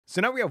So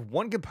now we have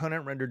one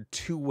component rendered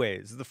two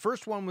ways. The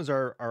first one was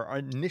our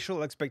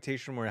initial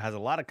expectation where it has a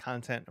lot of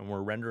content and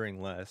we're rendering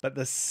less. But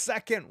the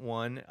second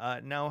one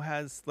now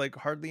has like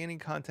hardly any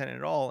content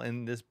at all,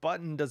 and this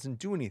button doesn't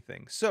do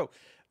anything. So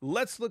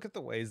let's look at the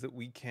ways that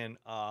we can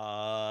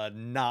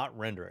not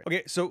render it.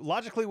 Okay, so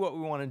logically what we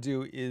want to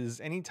do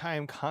is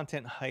anytime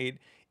content height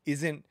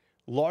isn't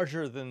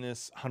larger than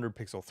this 100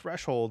 pixel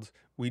threshold,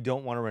 we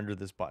don't want to render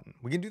this button.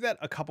 We can do that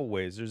a couple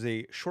ways. There's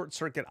a short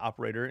circuit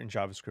operator in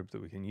JavaScript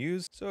that we can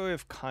use. So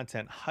if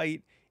content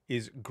height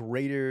is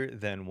greater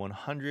than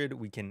 100,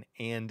 we can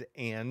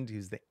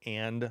use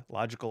the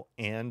logical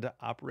and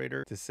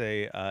operator to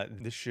say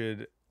this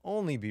should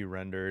only be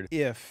rendered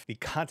if the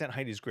content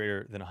height is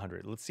greater than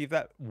 100. Let's see if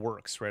that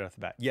works right off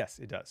the bat. Yes,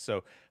 it does.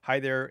 So hi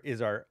there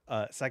is our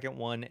second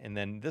one, and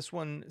then this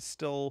one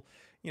still,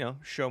 you know,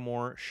 show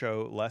more,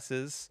 show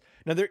lesses.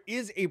 Now there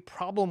is a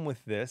problem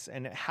with this,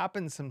 and it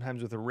happens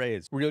sometimes with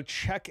arrays where you'll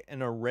check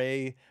an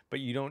array,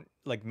 but you don't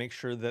like make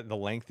sure that the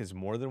length is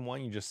more than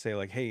one. You just say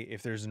like, hey,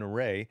 if there's an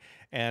array,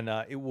 and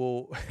it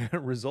will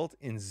result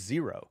in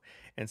 0.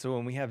 And so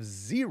when we have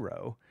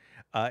 0,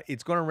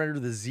 it's going to render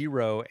the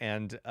 0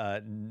 and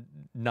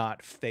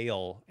not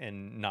fail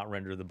and not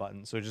render the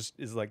button. So it just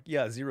is like,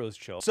 yeah, 0 is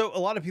chill. So a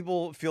lot of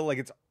people feel like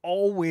it's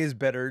always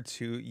better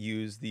to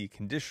use the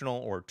conditional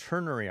or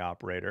ternary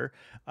operator.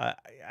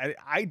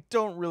 I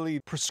don't really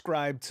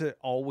prescribe to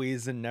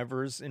always and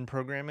nevers in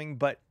programming,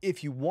 but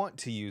if you want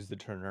to use the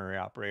ternary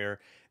operator,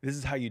 this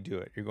is how you do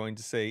it. You're going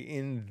to say,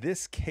 in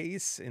this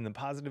case, in the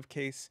positive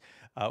case,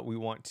 we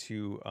want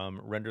to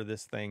render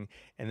this thing,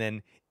 and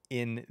then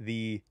in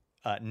the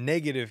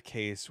negative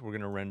case, we're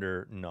going to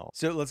render null.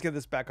 So let's get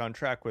this back on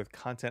track with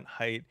content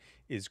height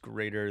is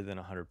greater than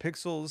 100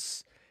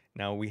 pixels.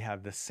 Now we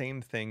have the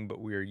same thing,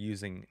 but we are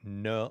using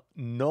null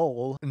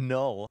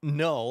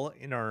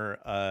in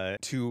our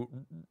to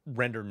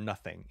render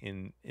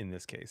nothing in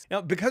this case.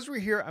 Now, because we're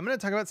here, I'm going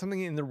to talk about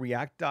something in the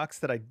React docs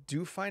that I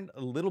do find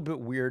a little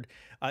bit weird.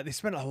 They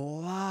spend a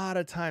lot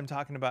of time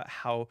talking about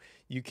how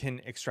you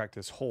can extract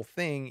this whole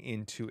thing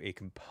into a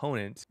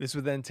component. This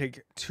would then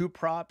take two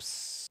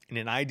props. In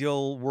an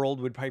ideal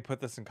world, we'd probably put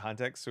this in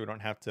context so we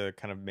don't have to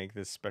kind of make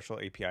this special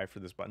API for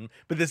this button.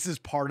 But this is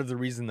part of the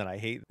reason that I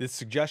hate this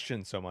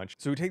suggestion so much.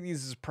 So we take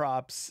these as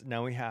props.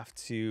 Now we have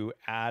to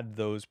add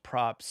those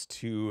props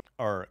to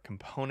our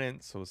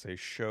component. So we'll say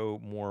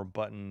show more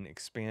button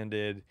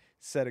expanded,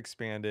 set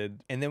expanded.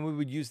 And then we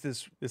would use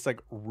this like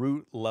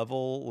root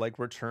level like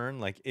return,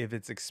 like if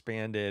it's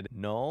expanded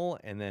null,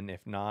 and then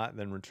if not,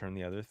 then return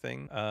the other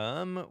thing.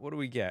 What do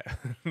we get?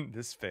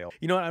 This failed.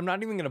 You know what? I'm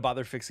not even going to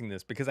bother fixing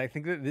this because I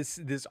think that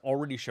this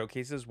already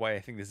showcases why I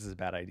think this is a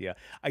bad idea.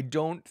 I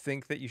don't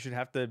think that you should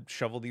have to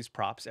shovel these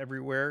props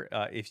everywhere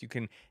if you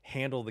can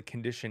handle the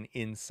condition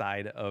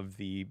inside of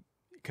the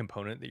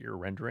component that you're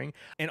rendering.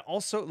 And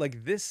also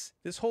like this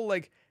whole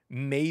like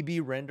maybe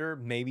render,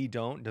 maybe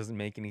don't, doesn't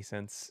make any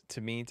sense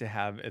to me to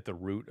have at the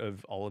root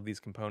of all of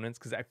these components,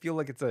 because I feel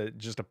like it's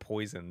just a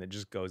poison that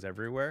just goes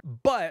everywhere.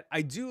 But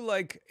I do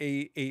like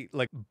a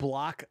like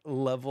block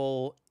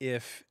level,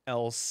 if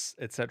else,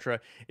 etc.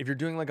 If you're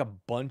doing like a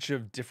bunch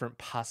of different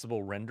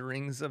possible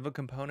renderings of a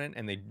component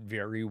and they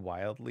vary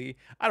wildly,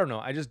 I don't know,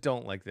 I just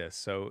don't like this.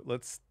 So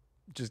let's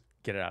just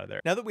get it out of there.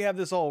 Now that we have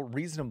this all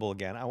reasonable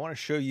again, I want to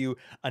show you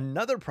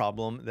another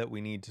problem that we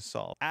need to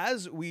solve.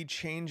 As we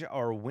change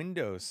our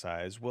window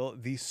size, well,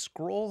 the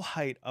scroll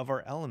height of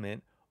our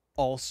element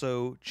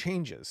also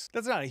changes.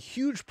 That's not a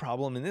huge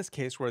problem in this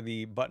case where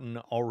the button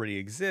already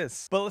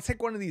exists, but let's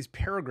take one of these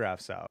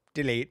paragraphs out.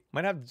 Delete.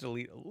 Might have to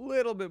delete a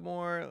little bit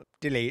more.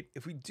 Delete.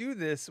 If we do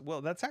this,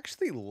 well, that's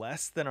actually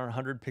less than our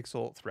 100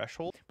 pixel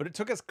threshold, but it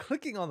took us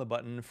clicking on the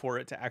button for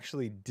it to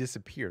actually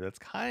disappear. That's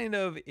kind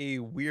of a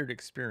weird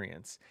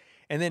experience.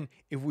 And then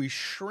if we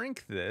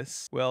shrink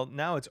this, well,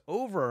 now it's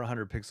over our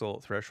 100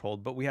 pixel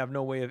threshold, but we have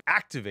no way of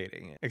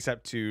activating it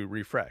except to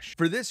refresh.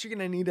 For this, you're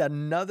going to need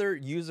another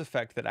use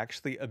effect that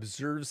actually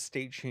observes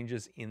state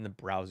changes in the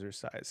browser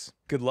size.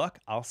 Good luck.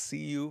 I'll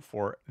see you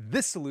for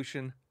this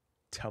solution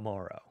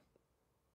tomorrow.